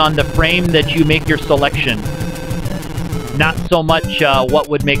based on the frame that you make your selection. Not so much what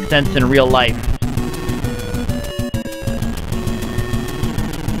would make sense in real life.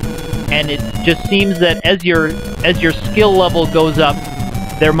 And it just seems that as your skill level goes up,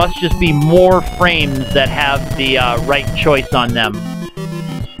 there must just be more frames that have the right choice on them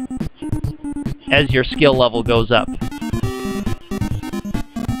as your skill level goes up.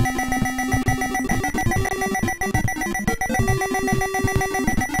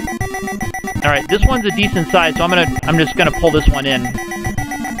 All right, this one's a decent size, so I'm just gonna pull this one in,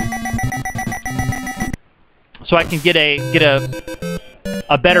 so I can get a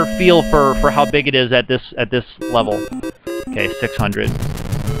better feel for how big it is at this level. Okay, 600.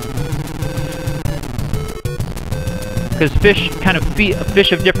 Because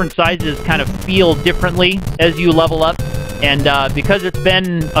fish of different sizes kind of feel differently as you level up, and because it's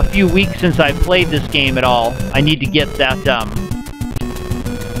been a few weeks since I've played this game at all, I need to get that.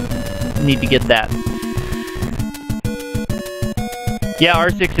 Yeah,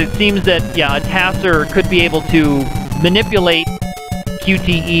 R6. It seems that a TASer could be able to manipulate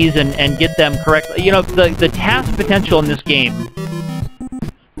QTEs and get them correctly. You know, the task potential in this game,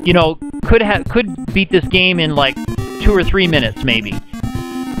 you know, could beat this game in like 2 or 3 minutes maybe,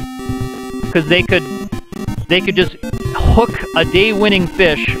 because they could just hook a day-winning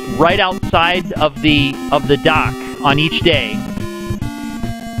fish right outside of the dock on each day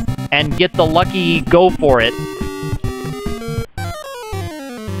and get the lucky go for it,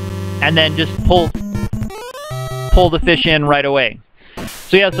 and then just pull the fish in right away.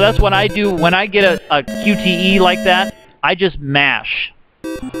 So yeah, so that's what I do when I get a QTE like that. I just mash.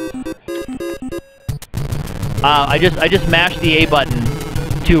 I just mash the A button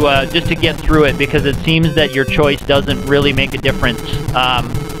to just to get through it, because it seems that your choice doesn't really make a difference,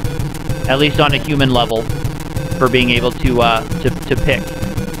 at least on a human level, for being able to pick.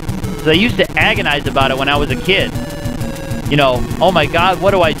 So I used to agonize about it when I was a kid. You know, oh my God,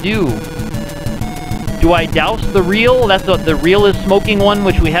 what do I do? Do I douse the reel? That's what the reel is smoking one,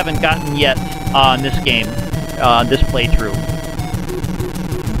 which we haven't gotten yet on this game, this playthrough.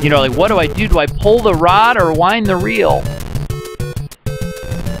 You know, like, what do I do? Do I pull the rod or wind the reel?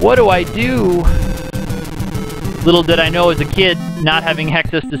 What do I do? Little did I know as a kid, not having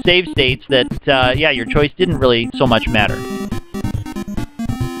access to save states, that, yeah, your choice didn't really so much matter.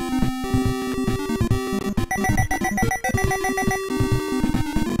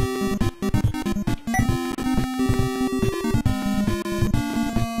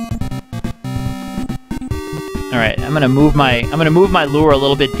 Alright, I'm gonna move my lure a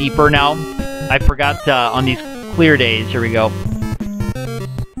little bit deeper now. I forgot on these clear days. Here we go.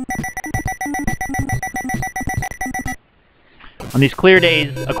 On these clear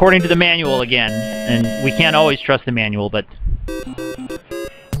days, according to the manual again, and we can't always trust the manual, but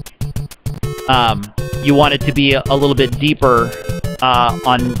you want it to be a little bit deeper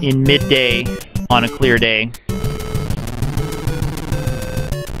in midday on a clear day.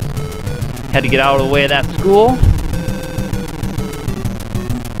 Had to get out of the way of that school.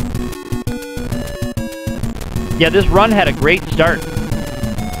 Yeah, this run had a great start.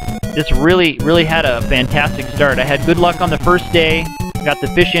 This really had a fantastic start. I had good luck on the first day, got the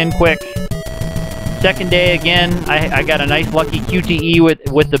fish in quick. Second day again, I got a nice lucky QTE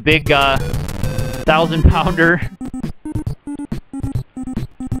with the big 1,000-pounder.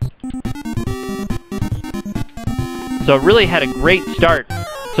 So it really had a great start.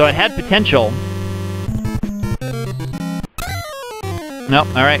 So it had potential. Nope,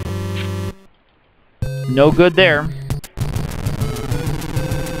 alright. No good there.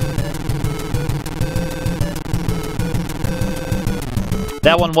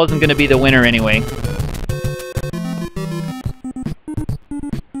 That one wasn't going to be the winner anyway.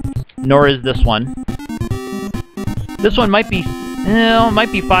 Nor is this one. This one might be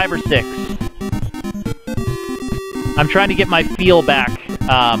 5 or 6. I'm trying to get my feel back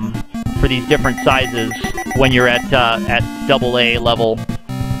for these different sizes when you're at AA level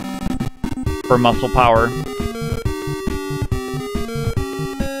for muscle power.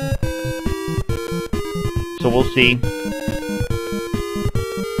 So we'll see.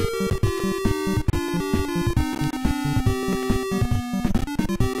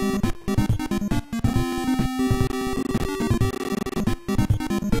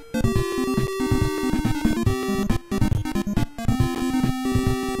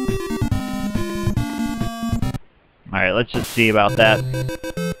 Alright, let's just see about that.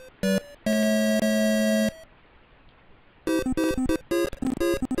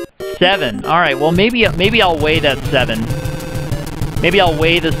 Seven. Alright, well maybe I'll weigh that 7. Maybe I'll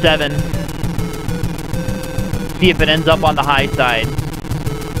weigh the 7. See if it ends up on the high side.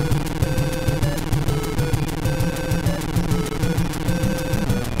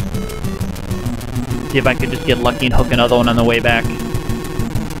 See if I could just get lucky and hook another one on the way back.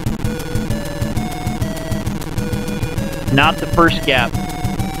 Not the first gap.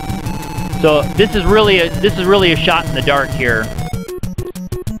 So this is really a shot in the dark here.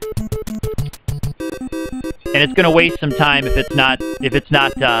 And it's going to waste some time if it's not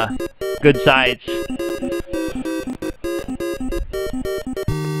good size.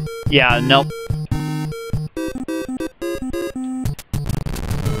 Yeah, nope.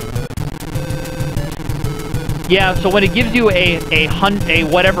 Yeah, so when it gives you a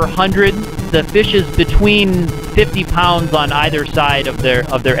whatever 100, the fish is between 50 pounds on either side of their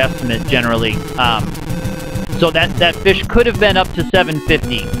estimate generally. So that fish could have been up to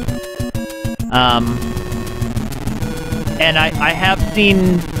 750. And I have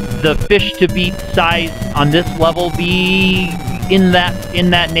seen the fish to beat size on this level be in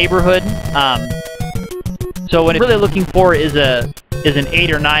that neighborhood. So what I'm really looking for is an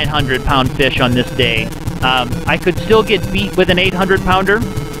 800 or 900 pound fish on this day. I could still get beat with an 800 pounder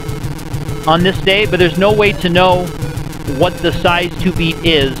on this day, but there's no way to know what the size to beat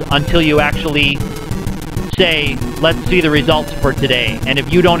is until you actually say, let's see the results for today. And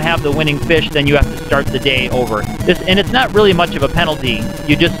if you don't have the winning fish, then you have to start the day over. And it's not really much of a penalty.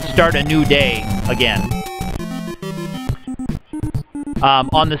 You just start a new day again.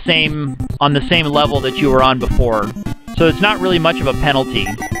 On the same level that you were on before. So it's not really much of a penalty.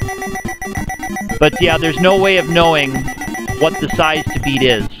 But yeah, there's no way of knowing what the size to beat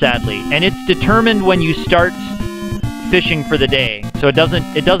is, sadly. And it's determined when you start fishing for the day. So it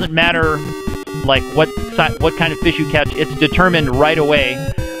doesn't matter like what kind of fish you catch. It's determined right away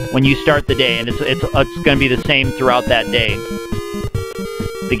when you start the day, and it's going to be the same throughout that day.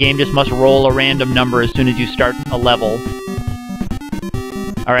 The game just must roll a random number as soon as you start a level.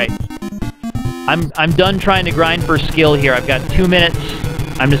 All right, I'm done trying to grind for skill here. I've got 2 minutes.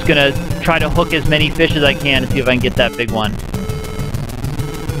 I'm just gonna try to hook as many fish as I can and see if I can get that big one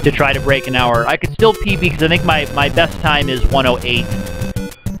to try to break an hour. I could still PB because I think my best time is 1:08.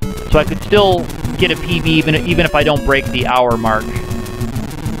 So I could still get a PB even if I don't break the hour mark.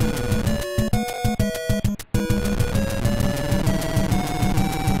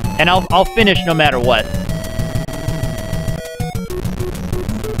 And I'll finish no matter what.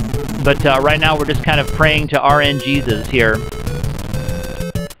 But right now we're just kind of praying to RNGesus here.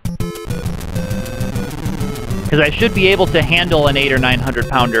 Because I should be able to handle an 800 or 900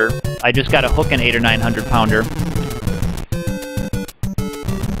 pounder. I just got to hook an 800 or 900 pounder.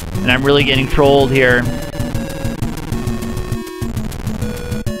 And I'm really getting trolled here.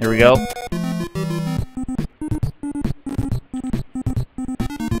 Here we go.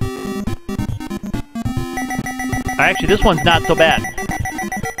 Actually, this one's not so bad.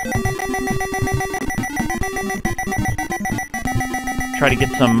 Try to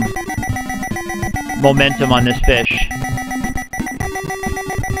get some momentum on this fish.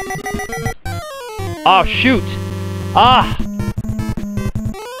 Oh shoot! Ah!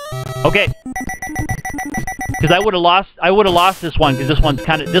 Okay. Because I would have lost this one because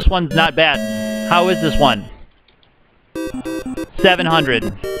this one's not bad. How is this one?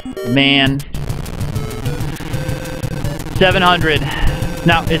 700. Man. 700.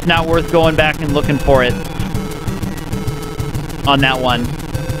 Now it's not worth going back and looking for it on that one.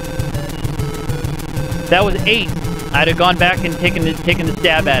 That was 8. I'd have gone back and taken the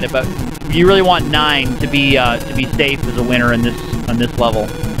stab at it, but you really want 9 to be safe as a winner in on this level.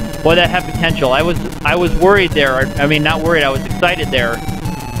 Boy, that had potential. I was worried there. I mean, not worried. I was excited there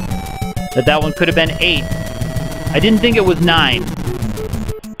that one could have been 8. I didn't think it was 9,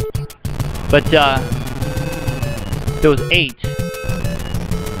 but if it was 8,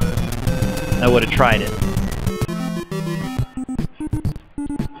 I would have tried it.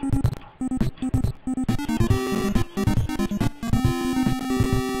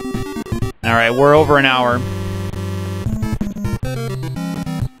 Alright, we're over an hour.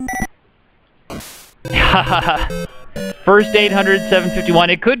 First 800, 751.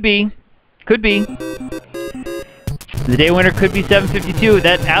 It could be. Could be. The day winner could be 752.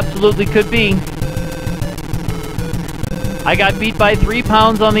 That absolutely could be. I got beat by 3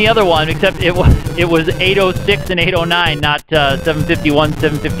 pounds on the other one, except it was 806 and 809, not 751,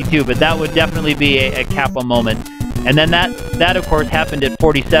 752. But that would definitely be a Kappa moment. And then that of course happened at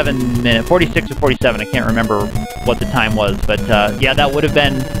 47 minutes, 46 or 47. I can't remember what the time was, but yeah, that would have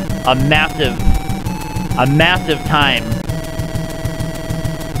been a massive time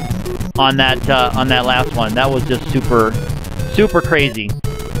on that last one. That was just super crazy.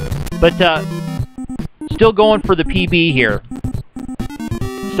 But still going for the PB here.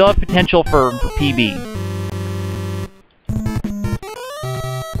 Still have potential for PB.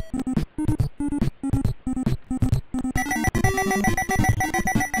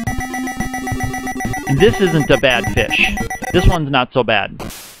 And this isn't a bad fish. This one's not so bad.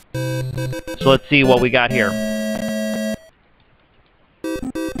 So let's see what we got here.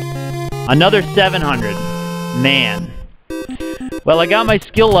 Another 700. Man. Well, I got my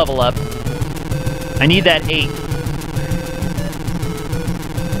skill level up. I need that 8.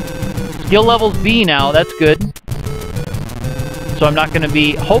 Skill level's B now. That's good. So I'm not going to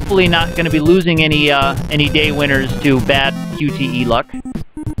be, hopefully not going to be losing any day winners to bad QTE luck.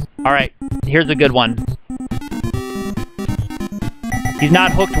 All right, here's a good one. He's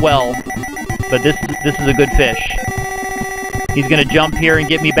not hooked well, but this is a good fish. He's going to jump here and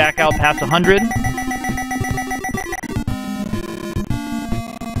get me back out past 100.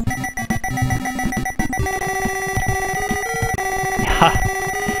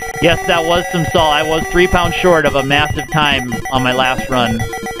 Yes, that was some salt. I was 3 pounds short of a massive time on my last run.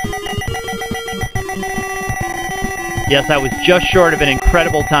 Yes, I was just short of an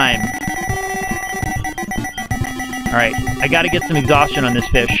incredible time. Alright, I gotta get some exhaustion on this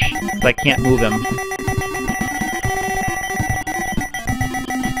fish, so I can't move him.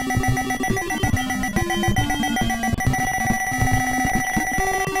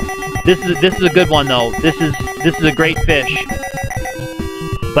 This is a good one though. This is a great fish.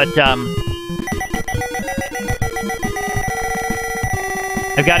 But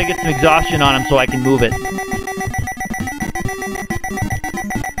I've got to get some exhaustion on him so I can move it.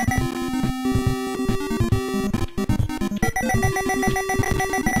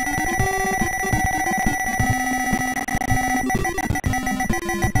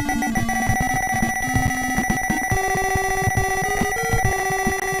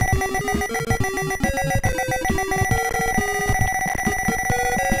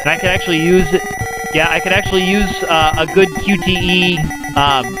 And I could actually use, yeah, I could actually use a good QTE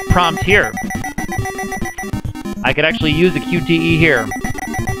prompt here. I could actually use a QTE here.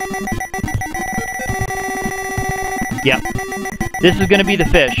 Yep. This is going to be the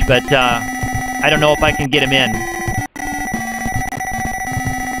fish, but I don't know if I can get him in.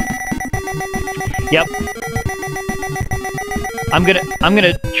 Yep. I'm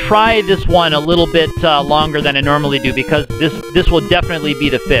gonna try this one a little bit longer than I normally do because this will definitely be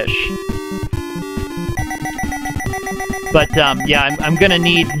the fish. But yeah, I'm gonna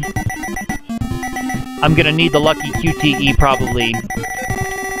need the lucky QTE probably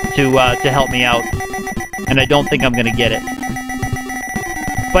to help me out, and I don't think I'm gonna get it.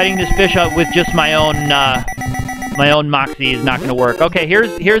 Fighting this fish out with just my own moxie is not gonna work. Okay, here's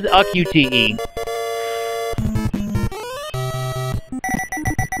a QTE.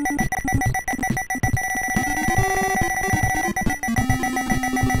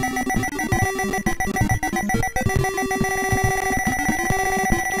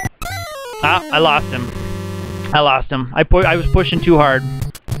 Ah, I lost him. I was pushing too hard.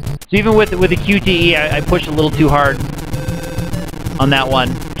 So even with the QTE, I pushed a little too hard on that one.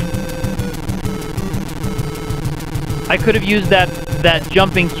 I could have used that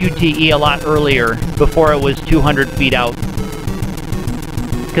jumping QTE a lot earlier before it was 200 feet out.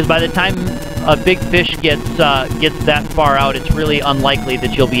 Because by the time a big fish gets that far out, it's really unlikely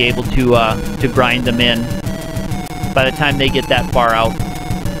that you'll be able to grind them in by the time they get that far out.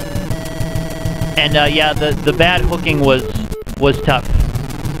 And yeah, the bad hooking was tough.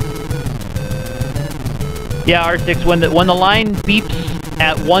 Yeah, R6, when the line beeps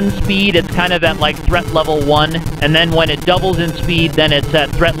at 1 speed, it's kind of at like threat level 1, and then when it doubles in speed, then it's at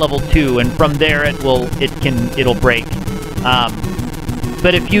threat level 2, and from there it'll break.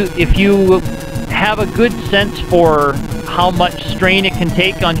 But if you have a good sense for how much strain it can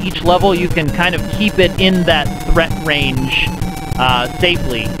take on each level, you can kind of keep it in that threat range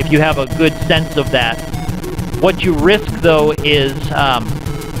safely, if you have a good sense of that. What you risk, though, is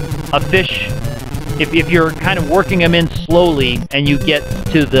a fish, if you're kind of working them in slowly and you get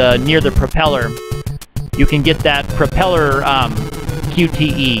to the near the propeller, you can get that propeller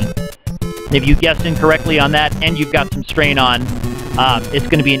QTE. If you guessed incorrectly on that and you've got some strain on, it's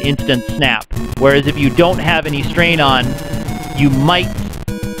going to be an instant snap. Whereas if you don't have any strain on, you might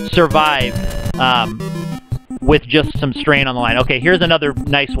survive with just some strain on the line. Okay, here's another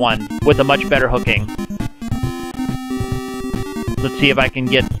nice one with a much better hooking. Let's see if I can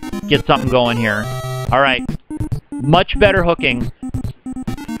get something going here. All right, much better hooking,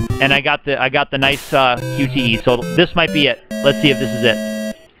 and I got the nice QTE. So this might be it. Let's see if this is it.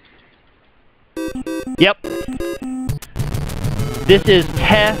 Yep, this is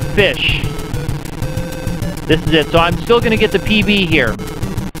te fish. This is it. So I'm still gonna get the PB here.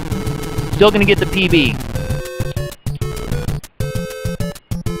 Still gonna get the PB.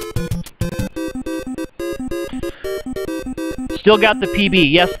 Still got the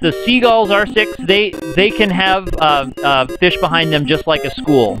PB. Yes, the Seagulls R6, they can have fish behind them just like a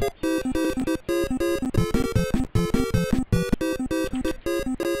school.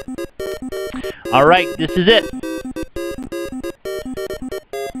 All right, this is it.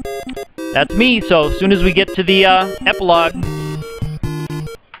 That's me, so as soon as we get to the epilogue,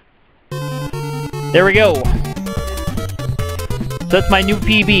 there we go. So that's my new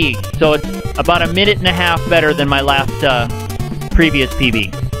PB. So it's about 1.5 minutes better than my last previous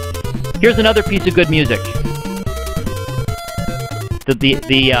PB. Here's another piece of good music.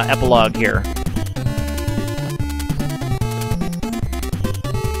 The epilogue here.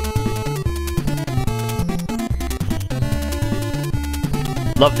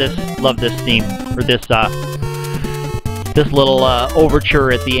 Love this theme, or this little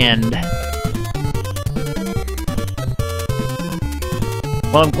overture at the end.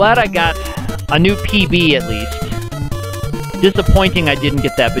 Well, I'm glad I got a new PB at least. Disappointing I didn't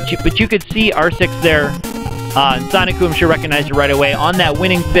get that, but you could see R6 there. And Sonic, I'm sure, recognized it right away. On that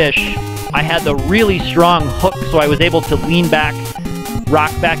winning fish, I had the really strong hook, so I was able to lean back,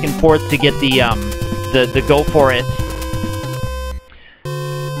 rock back and forth to get the go for it.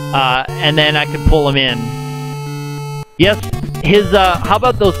 And then I could pull him in. Yes, his, how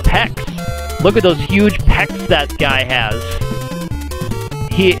about those pecs? Look at those huge pecs that guy has.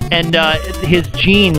 His jeans